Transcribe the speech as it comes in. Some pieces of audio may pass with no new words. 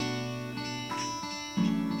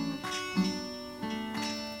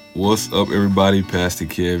What's up, everybody? Pastor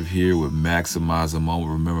Kev here with Maximize the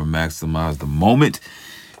Moment. Remember, maximize the moment.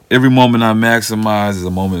 Every moment I maximize is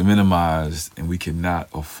a moment minimized, and we cannot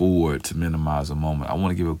afford to minimize a moment. I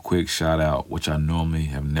want to give a quick shout out, which I normally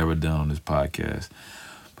have never done on this podcast,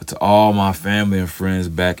 but to all my family and friends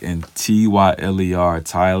back in TYLER,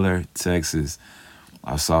 Tyler, Texas.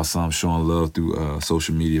 I saw some showing love through a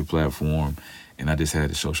social media platform, and I just had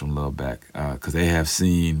to show some love back because they have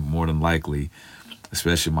seen more than likely,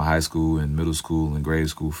 especially my high school and middle school and grade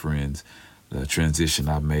school friends, the transition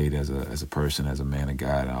I've made as a person, as a man of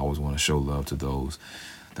God. And I always want to show love to those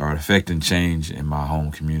that are affecting change in my home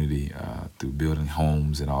community through building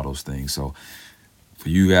homes and all those things. So for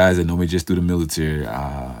you guys that know me just through the military,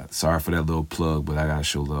 sorry for that little plug, but I got to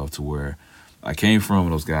show love to where I came from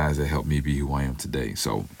and those guys that helped me be who I am today.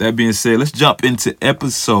 So that being said, let's jump into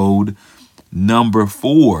episode number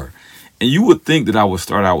 4. And you would think that I would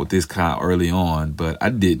start out with this kind of early on, but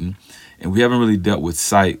I didn't. And we haven't really dealt with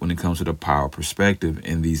sight when it comes to the power of perspective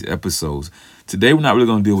in these episodes. Today, we're not really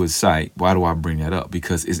going to deal with sight. Why do I bring that up?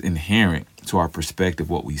 Because it's inherent to our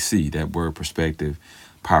perspective, what we see. That word perspective,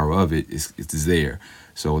 power of it, it's there.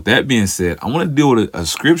 So with that being said, I want to deal with a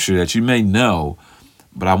scripture that you may know,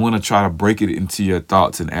 but I want to try to break it into your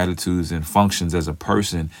thoughts and attitudes and functions as a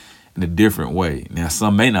person in a different way. Now,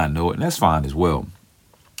 some may not know it, and that's fine as well.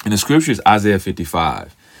 And the scripture is Isaiah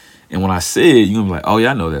 55. And when I say it, you're going to be like, oh, yeah,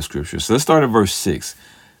 I know that scripture. So let's start at verse 6.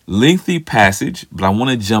 Lengthy passage, but I want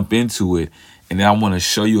to jump into it. And then I want to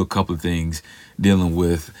show you a couple of things dealing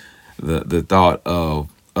with the thought of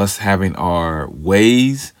us having our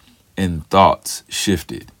ways and thoughts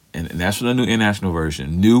shifted. And that's from the New International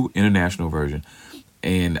Version.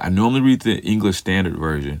 And I normally read the English Standard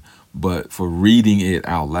Version, but for reading it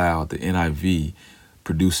out loud, the NIV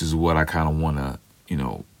produces what I kind of want to,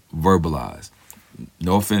 verbalize.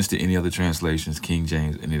 No offense to any other translations, King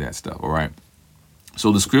James, any of that stuff, all right?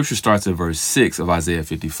 So the scripture starts at verse 6 of Isaiah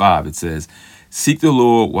 55. It says, "Seek the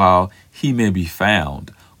Lord while he may be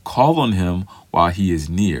found. Call on him while he is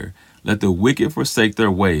near. Let the wicked forsake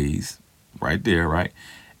their ways," right there, right?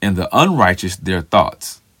 "And the unrighteous their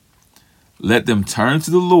thoughts. Let them turn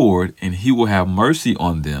to the Lord, and he will have mercy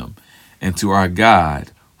on them, and to our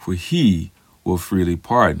God, for he will freely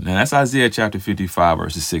pardon." Now that's Isaiah chapter 55,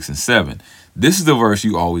 verses 6 and 7. This is the verse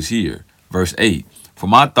you always hear. Verse 8, "For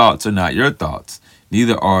my thoughts are not your thoughts,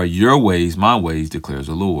 neither are your ways my ways, declares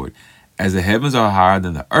the Lord. As the heavens are higher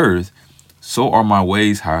than the earth, so are my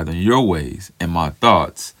ways higher than your ways, and my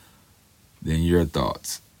thoughts than your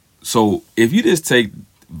thoughts." So if you just take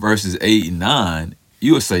verses 8 and 9,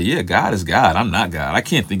 you would say, yeah, God is God. I'm not God. I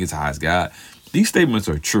can't think as high as God. These statements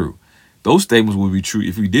are true. Those statements would be true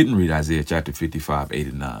if you didn't read Isaiah chapter 55, 8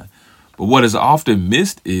 and 9. But what is often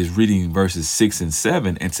missed is reading verses 6 and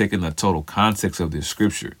 7 and taking the total context of this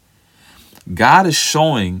scripture. God is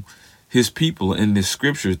showing his people in this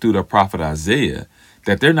scripture through the prophet Isaiah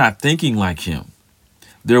that they're not thinking like him.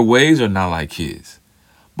 Their ways are not like his.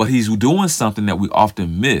 But he's doing something that we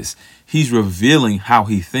often miss. He's revealing how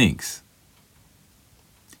he thinks.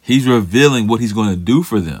 He's revealing what he's going to do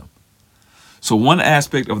for them. So one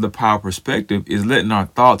aspect of the power perspective is letting our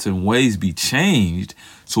thoughts and ways be changed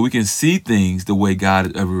so we can see things the way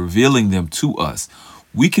God is revealing them to us.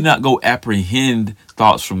 We cannot go apprehend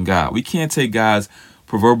thoughts from God. We can't take God's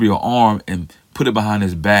proverbial arm and put it behind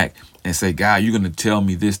his back and say, "God, you're going to tell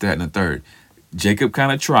me this, that, and the third." Jacob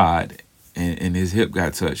kind of tried, and his hip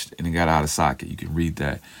got touched and it got out of socket. You can read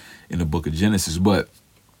that in the book of Genesis. But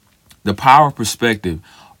the power of perspective,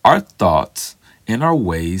 our thoughts and our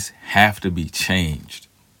ways have to be changed.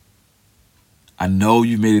 I know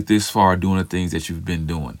you've made it this far doing the things that you've been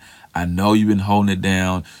doing. I know you've been holding it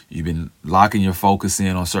down. You've been locking your focus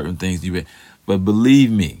in on certain things. But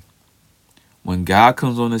believe me, when God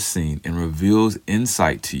comes on the scene and reveals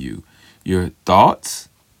insight to you, your thoughts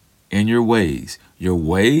and your ways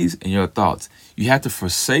and your thoughts, you have to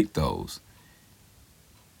forsake those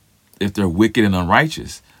if they're wicked and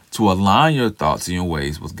unrighteous to align your thoughts and your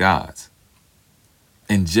ways with God's.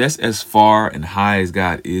 And just as far and high as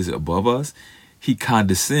God is above us, he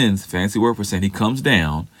condescends, fancy word for saying he comes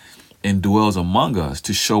down and dwells among us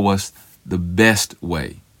to show us the best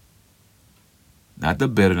way. Not the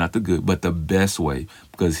better, not the good, but the best way.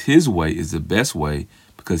 Because his way is the best way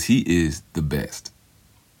because he is the best.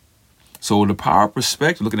 So the power of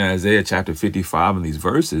perspective, looking at Isaiah chapter 55 in these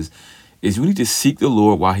verses, is we need to seek the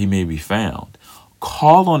Lord while he may be found.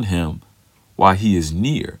 Call on him while he is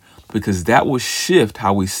near, because that will shift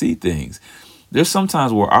how we see things. There's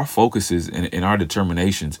sometimes where our focuses and our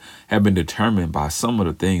determinations have been determined by some of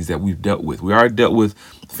the things that we've dealt with. We already dealt with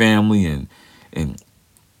family and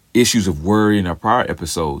issues of worry in our prior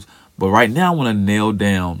episodes. But right now, I want to nail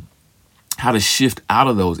down how to shift out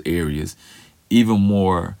of those areas even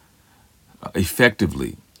more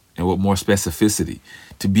effectively and with more specificity,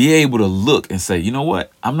 to be able to look and say, you know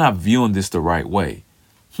what, I'm not viewing this the right way.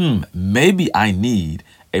 Maybe I need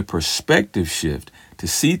a perspective shift to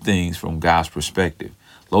see things from God's perspective.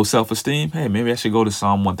 Low self-esteem? Hey, maybe I should go to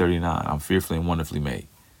Psalm 139. I'm fearfully and wonderfully made.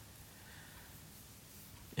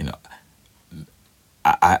 You know,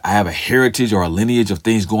 I have a heritage or a lineage of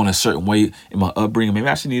things going a certain way in my upbringing. Maybe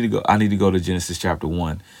I need to go to Genesis chapter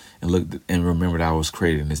 1 and look and remember that I was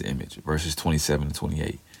created in His image, verses 27 and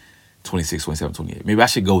 28, 26, 27, 28. Maybe I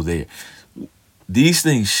should go there. These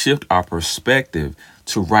things shift our perspective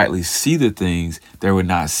to rightly see the things that we're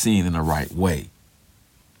not seeing in the right way.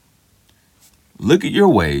 Look at your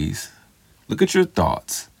ways, look at your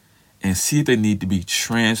thoughts, and see if they need to be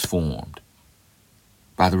transformed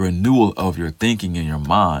by the renewal of your thinking in your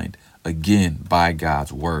mind, again, by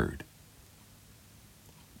God's word.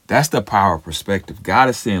 That's the power of perspective. God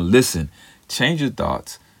is saying, listen, change your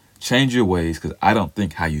thoughts, change your ways, because I don't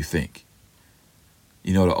think how you think.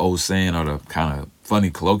 You know, the old saying or the kind of funny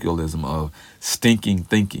colloquialism of stinking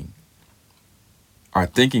thinking. Our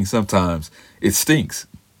thinking sometimes, it stinks.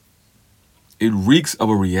 It reeks of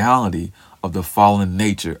a reality of the fallen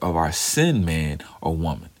nature of our sin man or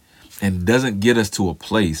woman, and doesn't get us to a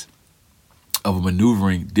place of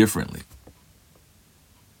maneuvering differently.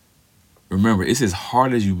 Remember, it's as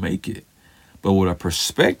hard as you make it. But with a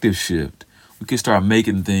perspective shift, we can start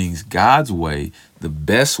making things God's way, the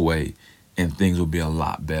best way, and things will be a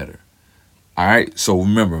lot better. All right. So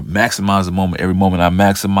remember, maximize the moment. Every moment I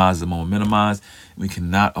maximize, the moment minimize. We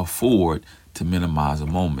cannot afford to minimize a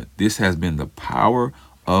moment. This has been the power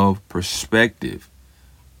of perspective,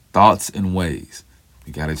 thoughts and ways.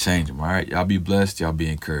 We got to change them. All right. Y'all be blessed. Y'all be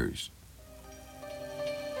encouraged.